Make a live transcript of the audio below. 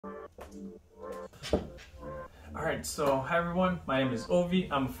Alright, so hi everyone, my name is Ovi.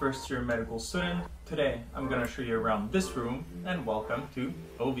 I'm a first year medical student. Today I'm going to show you around this room and welcome to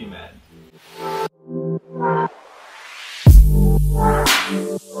Ovi.Med.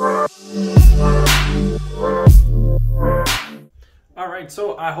 Alright,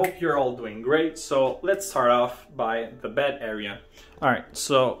 so I hope you're all doing great. So let's start off by the bed area. Alright,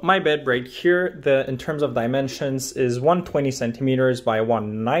 so my bed right here, in terms of dimensions is 120 centimeters by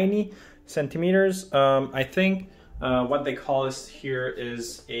 190 centimeters. I think what they call this here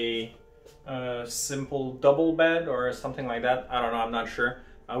is a simple double bed or something like that. I don't know, I'm not sure.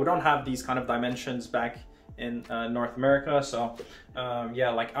 We don't have these kind of dimensions back in North America, so yeah,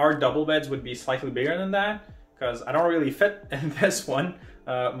 like our double beds would be slightly bigger than that because I don't really fit in this one.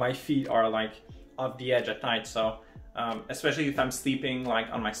 My feet are like off the edge at night, so especially if I'm sleeping like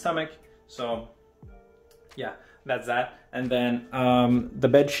on my stomach. So yeah, that's that. And then the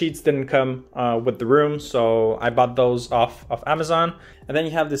bed sheets didn't come with the room, so I bought those off of Amazon. And then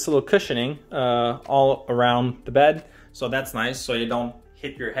you have this little cushioning all around the bed, so that's nice, so you don't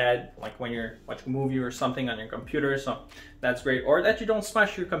hit your head like when you're watching a movie or something on your computer, so that's great. Or that you don't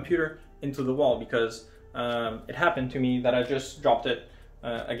smash your computer into the wall, because it happened to me that I just dropped it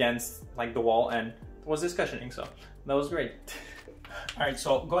against like the wall and it was this cushioning, so that was great. Alright,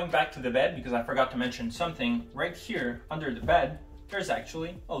 so going back to the bed, because I forgot to mention something, right here under the bed there's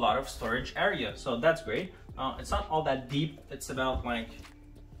actually a lot of storage area, so that's great. It's not all that deep, it's about like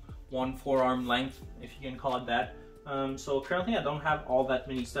 1 forearm length, if you can call it that. So currently I don't have all that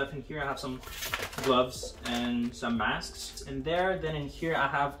many stuff in here. I have some gloves and some masks in there. Then in here I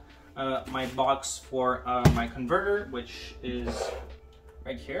have my box for my converter, which is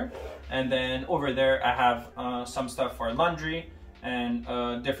right here. And then over there I have some stuff for laundry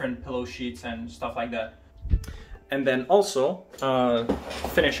and different pillow sheets and stuff like that. And then also,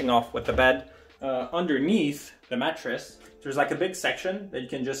 finishing off with the bed, underneath the mattress, there's like a big section that you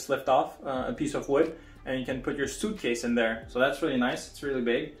can just lift off a piece of wood and you can put your suitcase in there. So that's really nice, it's really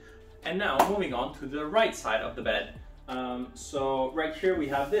big. And now moving on to the right side of the bed. So right here we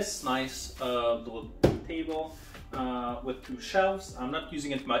have this nice little table with 2 shelves. I'm not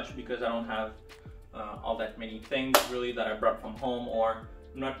using it much because I don't have all that many things really that I brought from home, or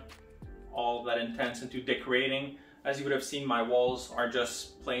I'm not all that intense into decorating. As you would have seen, my walls are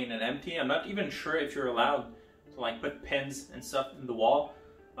just plain and empty. I'm not even sure if you're allowed to like put pins and stuff in the wall,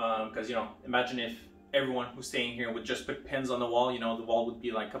 because you know, imagine if everyone who's staying here would just put pins on the wall, you know, the wall would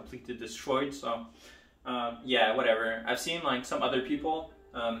be like completely destroyed. So yeah, whatever. I've seen like some other people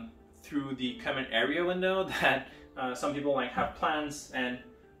through the common area window that some people like have plants and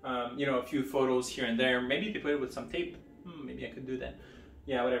you know, a few photos here and there. Maybe they put it with some tape. Maybe I could do that.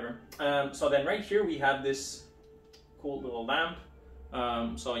 Yeah, whatever. So then right here we have this cool little lamp.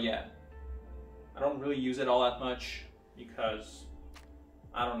 So yeah, I don't really use it all that much because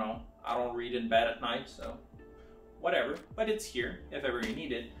I don't know, I don't read in bed at night, so whatever, but it's here if ever you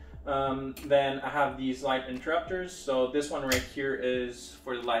need it. Then I have these light interrupters. So this one right here is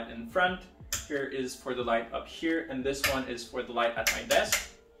for the light in front, here is for the light up here, and this one is for the light at my desk.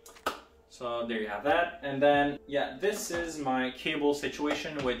 So there you have that. And then yeah, this is my cable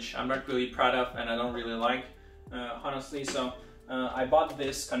situation, which I'm not really proud of and I don't really like, honestly. So I bought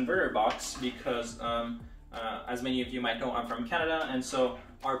this converter box because as many of you might know, I'm from Canada, and so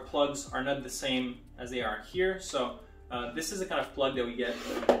our plugs are not the same as they are here. So this is the kind of plug that we get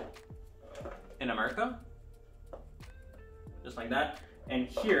in America, just like that. And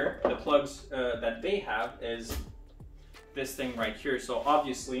here, the plugs that they have is this thing right here. So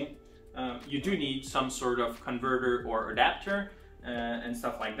obviously, you do need some sort of converter or adapter and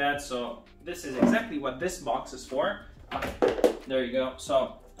stuff like that. So this is exactly what this box is for. There you go.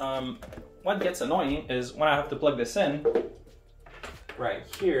 So what gets annoying is when I have to plug this in right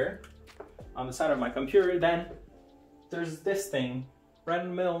here on the side of my computer, then there's this thing right in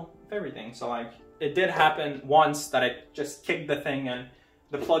the middle of everything. So like, it did happen once that I just kicked the thing and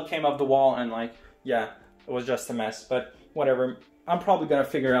the plug came off the wall, and like, yeah, it was just a mess, but whatever. I'm probably gonna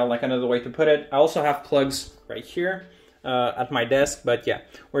figure out like another way to put it. I also have plugs right here at my desk, but yeah,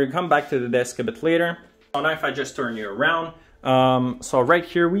 we're gonna come back to the desk a bit later. So now if I just turn you around, so right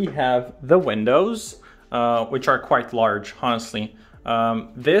here we have the windows, which are quite large, honestly.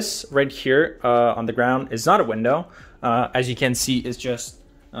 This right here on the ground is not a window. As you can see, it's just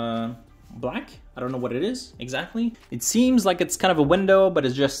black. I don't know what it is exactly. It seems like it's kind of a window, but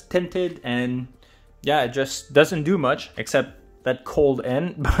it's just tinted, and yeah, it just doesn't do much except that cold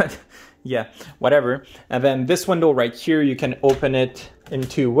end, but yeah, whatever. And then this window right here, you can open it in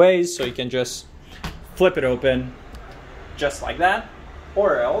 2 ways. So you can just flip it open just like that.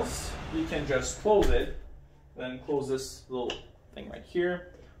 or else you can just close it, then close this little thing right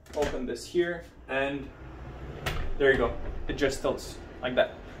here, open this here, and there you go. It just tilts like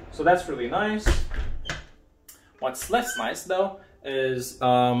that. So that's really nice. What's less nice though is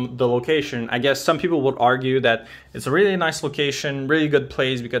the location. I guess some people would argue that it's a really nice location, really good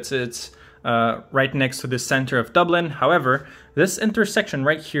place because it's right next to the center of Dublin. However, this intersection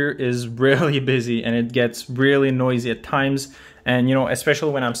right here is really busy and it gets really noisy at times. And you know,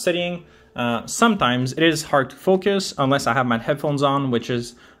 especially when I'm studying, sometimes it is hard to focus unless I have my headphones on, which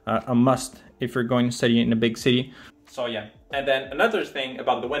is a must if you're going to study in a big city. So yeah, and then another thing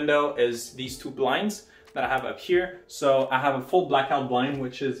about the window is these two blinds that I have up here. So I have a full blackout blind,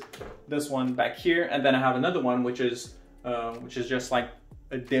 which is this one back here, and then I have another one which is just like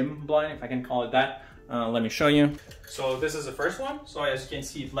a dim blind, if I can call it that. Let me show you. So this is the first one. So as you can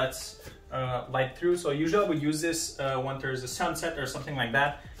see, it lets light through. So usually I would use this when there's a sunset or something like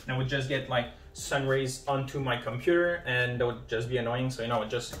that, and I would just get like sun rays onto my computer, and that would just be annoying. So you know, I would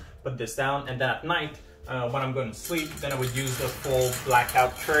just put this down, and then at night when I'm going to sleep, then I would use the full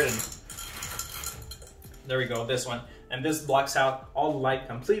blackout curtain. There we go, this one. And this blocks out all the light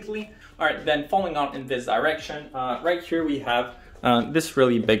completely. All right, then following on in this direction, right here we have this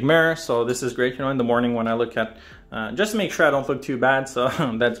really big mirror. So this is great, you know, in the morning when I look at, just to make sure I don't look too bad, so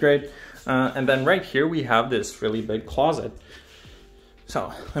that's great. And then right here we have this really big closet.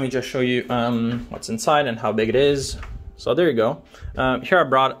 So let me just show you what's inside and how big it is. So there you go. Here I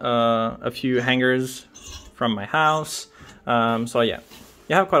brought a few hangers from my house. So yeah,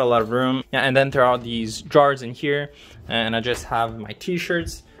 you have quite a lot of room. Yeah, and then there are these jars in here, and I just have my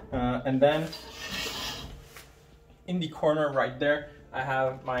t-shirts. And then in the corner right there, I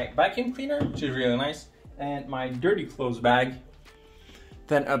have my vacuum cleaner, which is really nice, and my dirty clothes bag.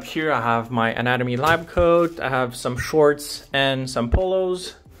 Then up here I have my anatomy lab coat, I have some shorts and some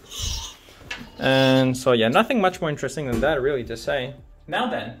polos. And so yeah, nothing much more interesting than that really to say. Now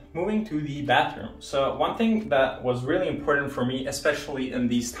then, moving to the bathroom. So one thing that was really important for me, especially in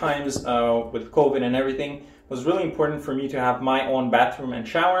these times with COVID and everything, was really important for me to have my own bathroom and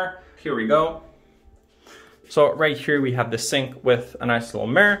shower. Here we go. So right here we have the sink with a nice little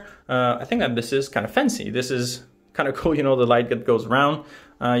mirror. I think that this is kind of fancy. This is kind of cool, you know, the light that goes around.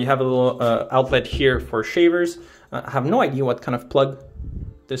 You have a little outlet here for shavers. I have no idea what kind of plug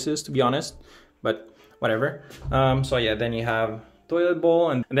this is, to be honest, but whatever. So yeah, then you have toilet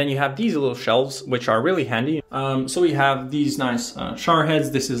bowl, and then you have these little shelves, which are really handy. So we have these nice shower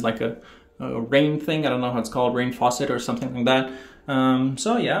heads. This is like a rain thing. I don't know how it's called, rain faucet or something like that.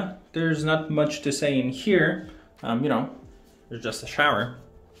 So yeah, there's not much to say in here. You know, there's just a shower.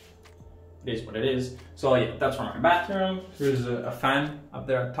 It is what it is. So yeah, that's for my bathroom. There's a fan up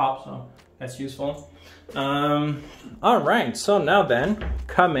there at top, so that's useful. All right, so now then,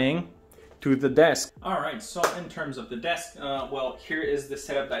 coming to the desk. All right, so in terms of the desk, well, here is the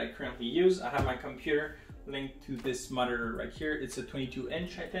setup that I currently use. I have my computer linked to this monitor right here. It's a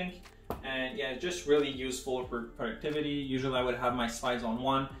 22-inch, I think. And yeah, it's just really useful for productivity. Usually I would have my slides on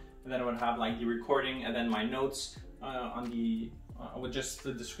one, and then I would have like the recording and then my notes on the, I would just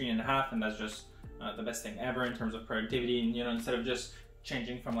split the screen in half, and that's just the best thing ever in terms of productivity. And you know, instead of just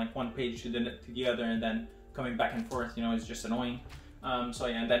changing from like one page to the other and then coming back and forth, you know, it's just annoying. So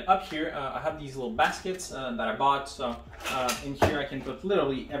yeah, and then up here, I have these little baskets that I bought. So in here I can put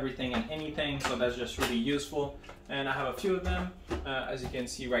literally everything and anything. So that's just really useful. And I have a few of them, as you can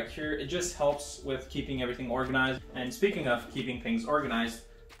see right here. It just helps with keeping everything organized. And speaking of keeping things organized,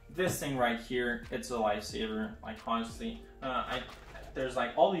 this thing right here, it's a lifesaver. Like honestly, there's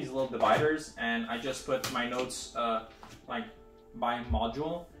like all these little dividers, and I just put my notes like by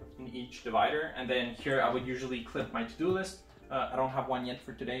module in each divider. And then here I would usually clip my to-do list. I don't have one yet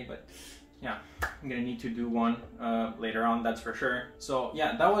for today, but yeah, I'm gonna need to do one later on, that's for sure. So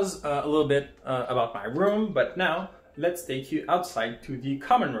yeah, that was a little bit about my room, but now let's take you outside to the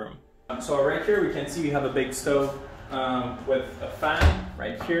common room. So right here we can see we have a big stove with a fan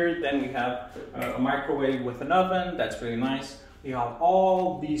right here. Then we have a microwave with an oven, that's really nice. We have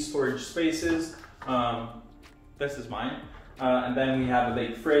all these storage spaces. This is mine. And then we have a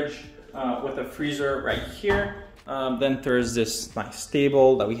big fridge with a freezer right here. Then there's this nice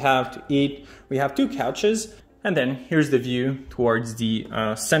table that we have to eat. We have two couches, and then here's the view towards the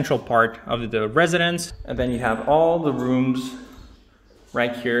central part of the residence. And then you have all the rooms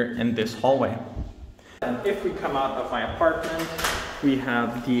right here in this hallway. And if we come out of my apartment, we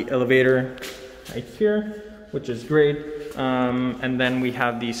have the elevator right here, which is great. And then we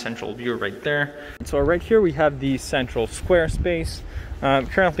have the central view right there. So right here we have the central square space.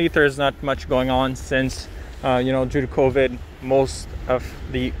 Currently there's not much going on since You know, due to COVID, most of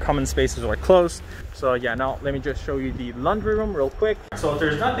the common spaces were closed. So yeah, now let me just show you the laundry room real quick. So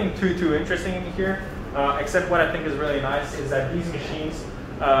there's nothing too interesting in here, except what I think is really nice is that these machines,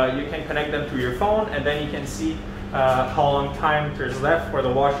 you can connect them to your phone, and then you can see how long time there's left for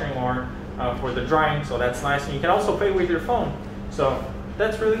the washing or for the drying. So that's nice, and you can also pay with your phone. So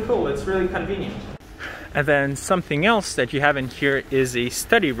that's really cool. It's really convenient. And then something else that you have in here is a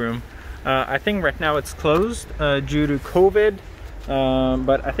study room. I think right now it's closed due to COVID,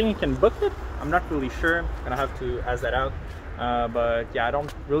 but I think you can book it. I'm not really sure. I'm gonna have to ask that out. But yeah, I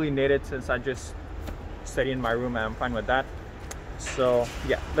don't really need it since I just study in my room and I'm fine with that. So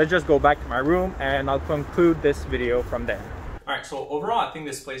yeah, let's just go back to my room and I'll conclude this video from there. All right, so overall, I think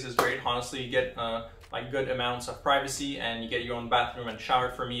this place is great. Honestly, you get like good amounts of privacy and you get your own bathroom and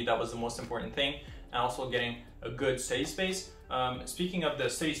shower. For me, that was the most important thing. And also getting a good study space. Speaking of the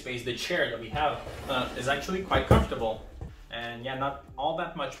study space, the chair that we have is actually quite comfortable. And yeah, not all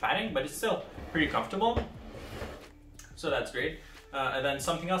that much padding, but it's still pretty comfortable. So that's great. And then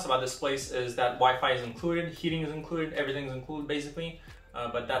something else about this place is that Wi-Fi is included, heating is included, everything's included basically.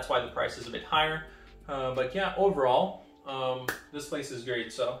 But that's why the price is a bit higher. But yeah, overall, this place is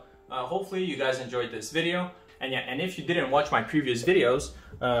great. So hopefully you guys enjoyed this video. And yeah, and if you didn't watch my previous videos,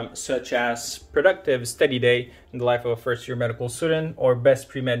 such as Productive Study Day in the Life of a First-Year Medical Student or Best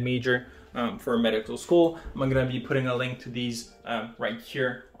Pre-Med Major for medical school, I'm going to be putting a link to these right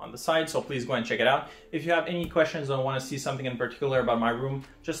here on the side, so please go and check it out. If you have any questions or want to see something in particular about my room,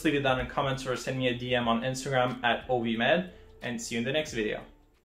 just leave it down in the comments or send me a DM on Instagram at Ovi.Med, and see you in the next video.